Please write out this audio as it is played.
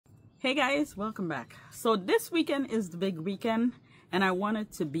Hey guys, welcome back. So this weekend is the big weekend and I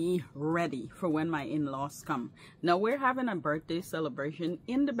wanted to be ready for when my in-laws come. Now we're having a birthday celebration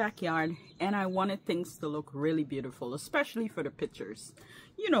in the backyard and I wanted things to look really beautiful, especially for the pictures.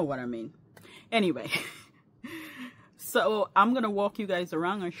 You know what I mean. Anyway, so I'm gonna walk you guys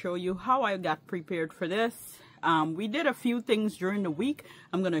around and show you how I got prepared for this. We did a few things during the week.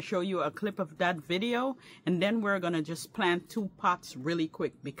 I'm going to show you a clip of that video. And then we're going to just plant 2 pots really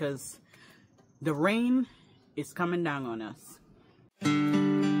quick because the rain is coming down on us.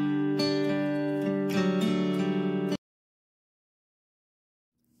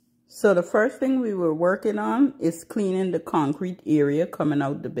 So the first thing we were working on is cleaning the concrete area coming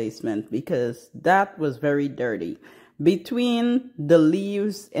out the basement because that was very dirty. Between the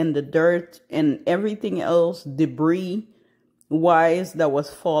leaves and the dirt and everything else, debris wise that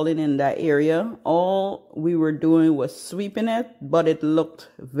was falling in that area, all we were doing was sweeping it, but it looked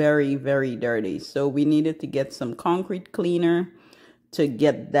very, very dirty. So we needed to get some concrete cleaner to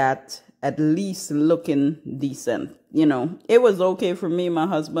get that at least looking decent. You know, it was okay for me, my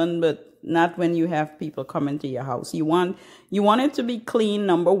husband, but not when you have people coming to your house. You want it to be clean,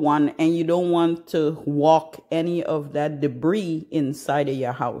 number one, and you don't want to walk any of that debris inside of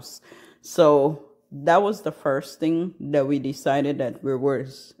your house. So that was the first thing that we decided that we were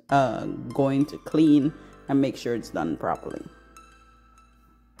going to clean and make sure it's done properly.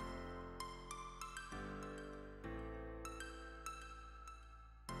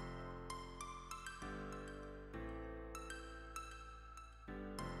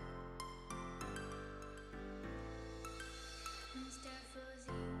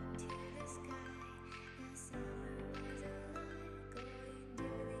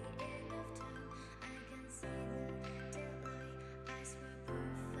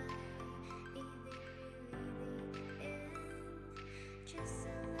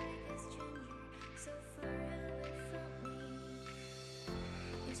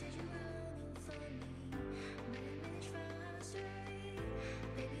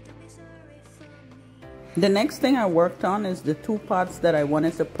 The next thing I worked on is the 2 pots that I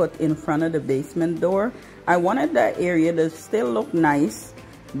wanted to put in front of the basement door. I wanted that area to still look nice,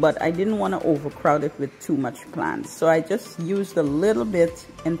 but I didn't want to overcrowd it with too much plants. So I just used a little bit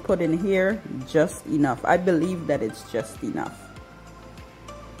and put in here just enough. I believe that it's just enough.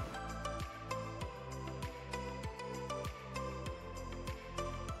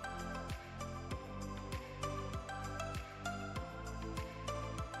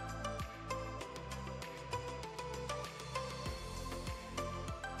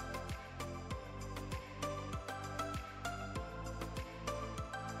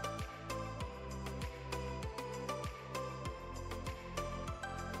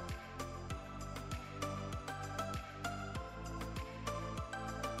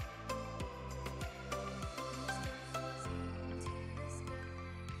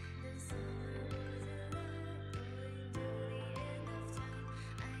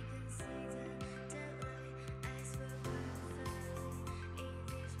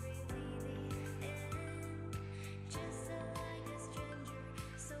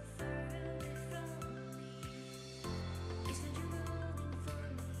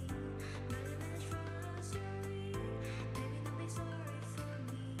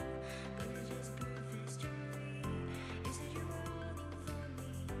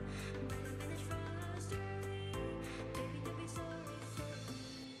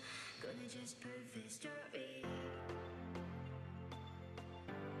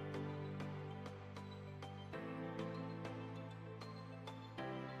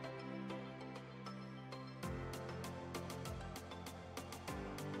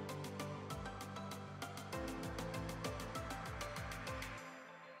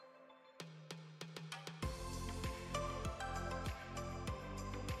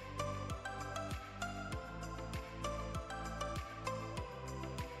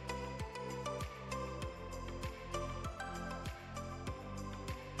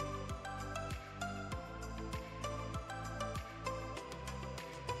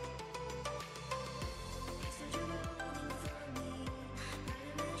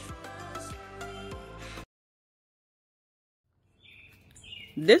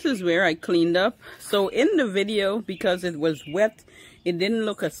 This is where I cleaned up. So in the video, because it was wet, it didn't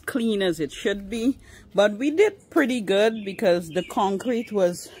look as clean as it should be, but we did pretty good because the concrete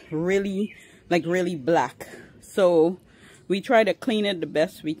was really black. So we try to clean it the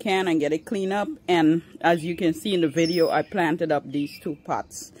best we can and get it cleaned up. And as you can see in the video, I planted up these 2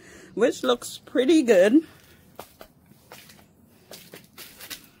 pots, which looks pretty good.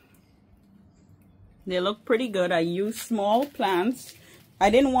 They look pretty good. I use small plants I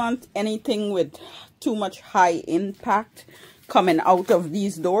didn't want anything with too much high impact coming out of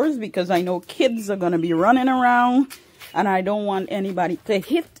these doors, because I know kids are going to be running around and I don't want anybody to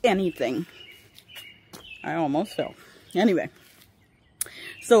hit anything. I almost fell. Anyway,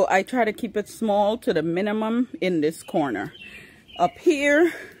 so I try to keep it small to the minimum in this corner. Up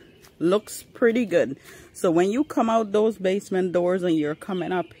here looks pretty good. So when you come out those basement doors and you're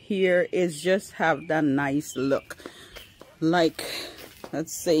coming up here, it's just have that nice look. Like,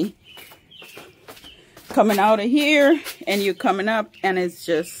 let's see, coming out of here and you're coming up and it's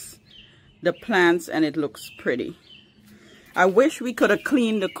just the plants and it looks pretty. I wish we could have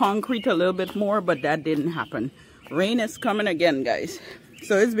cleaned the concrete a little bit more, but that didn't happen. Rain is coming again, guys.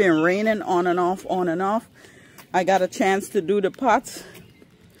 So it's been raining on and off, on and off. I got a chance to do the pots.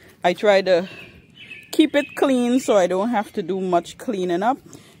 I try to keep it clean so I don't have to do much cleaning up.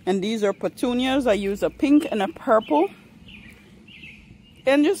 And these are petunias. I use a pink and a purple.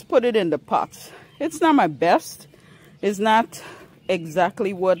 And just put it in the pots. It's not my best. It's not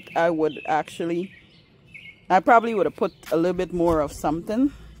exactly what I would actually... I probably would have put a little bit more of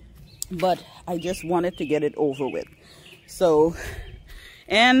something. But I just wanted to get it over with. So,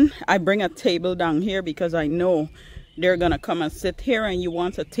 and I bring a table down here because I know they're gonna come and sit here and you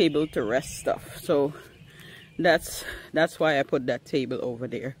want a table to rest stuff. So that's why I put that table over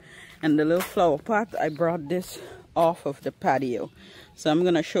there. And the little flower pot, I brought this off of the patio. So I'm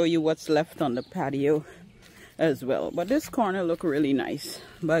gonna show you what's left on the patio as well. But this corner look really nice.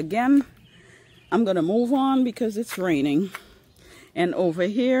 But again, I'm gonna move on because it's raining. And over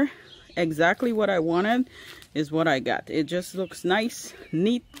here, exactly what I wanted is what I got. It just looks nice,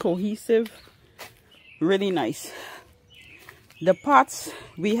 neat, cohesive, really nice. The pots,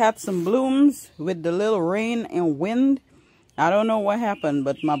 we had some blooms with the little rain and wind. I don't know what happened,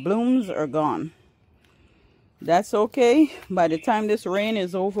 but my blooms are gone. That's okay. By the time this rain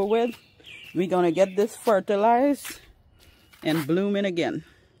is over with, we're going to get this fertilized and blooming again.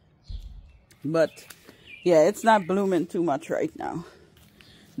 But yeah, it's not blooming too much right now.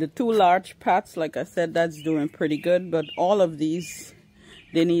 The two large pots, like I said, that's doing pretty good. But all of these,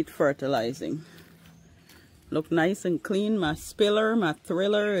 they need fertilizing. Look nice and clean. My spiller, my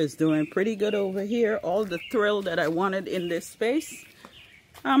thriller is doing pretty good over here. All the thrill that I wanted in this space,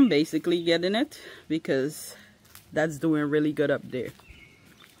 I'm basically getting it because that's doing really good up there.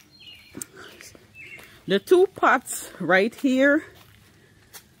 The two pots right here,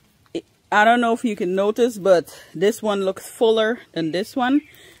 I don't know if you can notice, but this one looks fuller than this one.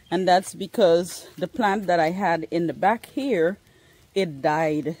 And that's because the plant that I had in the back here, it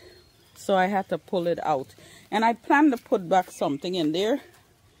died. So I had to pull it out. And I plan to put back something in there.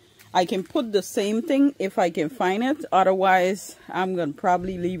 I can put the same thing if I can find it. Otherwise, I'm going to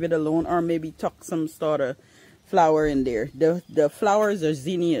probably leave it alone or maybe tuck some sort of flower in there. The flowers are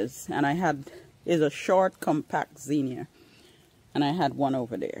zinnias. And I had, is a short compact zinnia. And I had one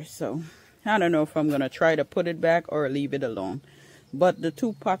over there. So I don't know if I'm going to try to put it back or leave it alone. But the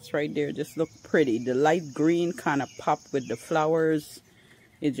two pots right there just look pretty. The light green kind of pop with the flowers.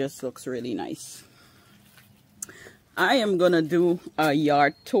 It just looks really nice. I am going to do a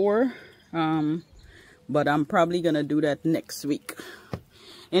yard tour. But I'm probably going to do that next week.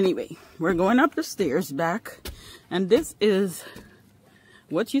 Anyway, we're going up the stairs back. And this is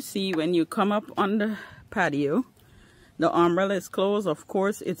what you see when you come up on the patio. The umbrella is closed. Of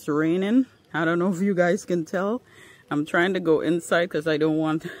course, it's raining. I don't know if you guys can tell. I'm trying to go inside because I don't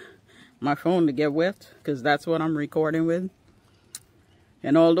want my phone to get wet. Because that's what I'm recording with.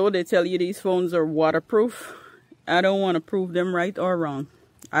 And although they tell you these phones are waterproof, I don't want to prove them right or wrong.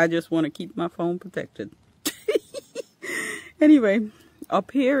 I just want to keep my phone protected. Anyway, up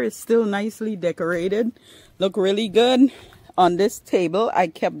here is still nicely decorated. Look really good. On this table, I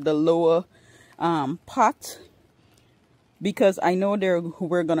kept the lower pot. Because I know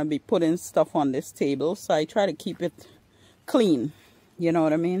we're going to be putting stuff on this table. So I try to keep it clean. You know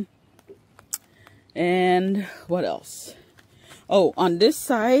what I mean? And what else? Oh, on this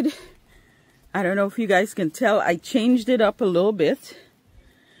side, I don't know if you guys can tell, I changed it up a little bit.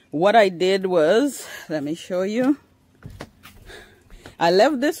 What I did was, let me show you. I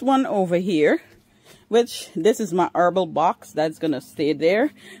left this one over here, which this is my herbal box that's going to stay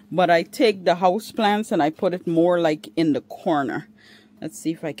there. But I take the house plants and I put it more like in the corner. Let's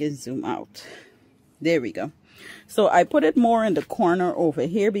see if I can zoom out. There we go. So I put it more in the corner over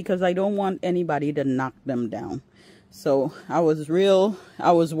here because I don't want anybody to knock them down. So I was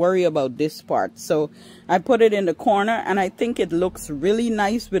worried about this part. So I put it in the corner, and I think it looks really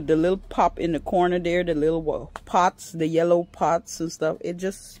nice with the little pop in the corner there, the little pots, the yellow pots and stuff. It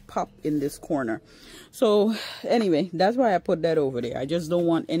just popped in this corner. So anyway, that's why I put that over there. I just don't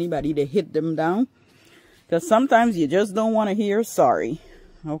want anybody to hit them down, because sometimes you just don't want to hear sorry.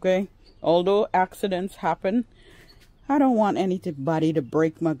 Okay, although accidents happen, I don't want anybody to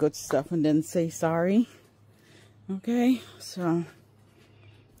break my good stuff and then say sorry. Okay, so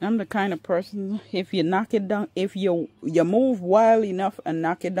I'm the kind of person, if you knock it down, if you move wild enough and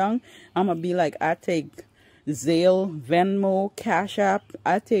knock it down, I'm gonna be like, I take Zelle, Venmo, Cash App,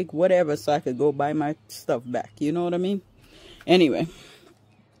 I take whatever so I could go buy my stuff back. You know what I mean? Anyway,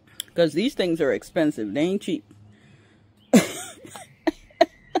 because these things are expensive, they ain't cheap.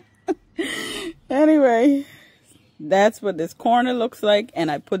 Anyway, that's what this corner looks like, and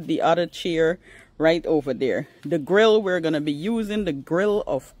I put the other chair right over there. The grill, we're gonna be using the grill,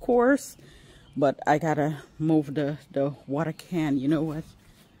 of course, but I gotta move the water can. You know what?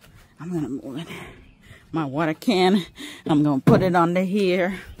 I'm gonna move it. My water can, I'm gonna put it under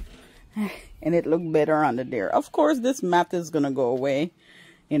here, and it look better under there. Of course, this mat is gonna go away,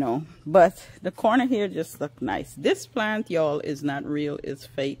 you know, but the corner here just look nice. This plant, y'all, is not real, it's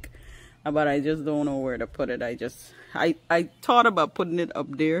fake, but I just don't know where to put it. I thought about putting it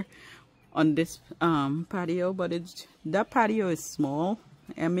up there on this patio, but that patio is small,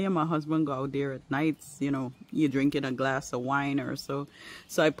 and me and my husband go out there at nights, you know, you drinking a glass of wine or so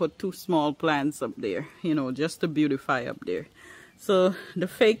I put 2 small plants up there, you know, just to beautify up there. So the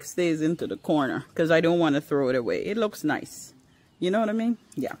fake stays into the corner because I don't want to throw it away. It looks nice, you know what I mean?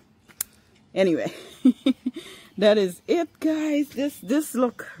 Yeah. Anyway, that is it, guys. This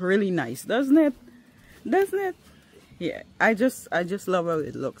look really nice, doesn't it? Yeah, I just love how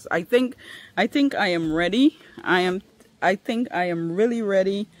it looks. I think I am ready. I think I am really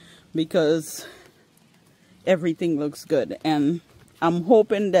ready, because everything looks good, and I'm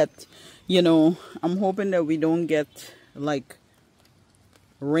hoping that, you know, we don't get like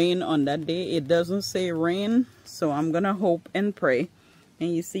rain on that day. It doesn't say rain, so I'm gonna hope and pray.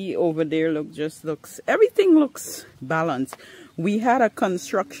 And you see over there, everything looks balanced. We had a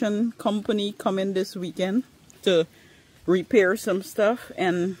construction company come in this weekend to repair some stuff,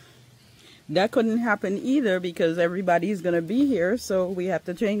 and that couldn't happen either because everybody's gonna be here, so we have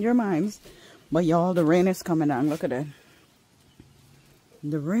to change our minds. But y'all, the rain is coming down. Look at that.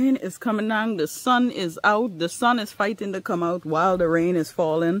 The rain is coming down. The sun is out. The sun is fighting to come out while the rain is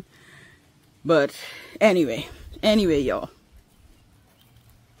falling. But anyway, y'all,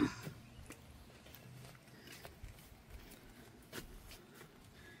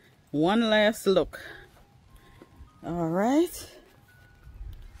 one last look. All right.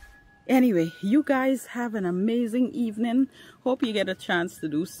 Anyway, you guys have an amazing evening. Hope you get a chance to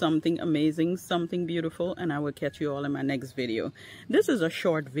do something amazing, something beautiful, and I will catch you all in my next video. This is a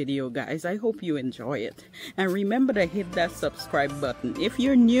short video, guys. I hope you enjoy it. And remember to hit that subscribe button. If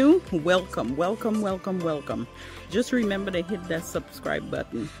you're new, welcome. Just remember to hit that subscribe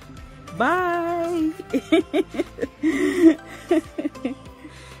button. Bye.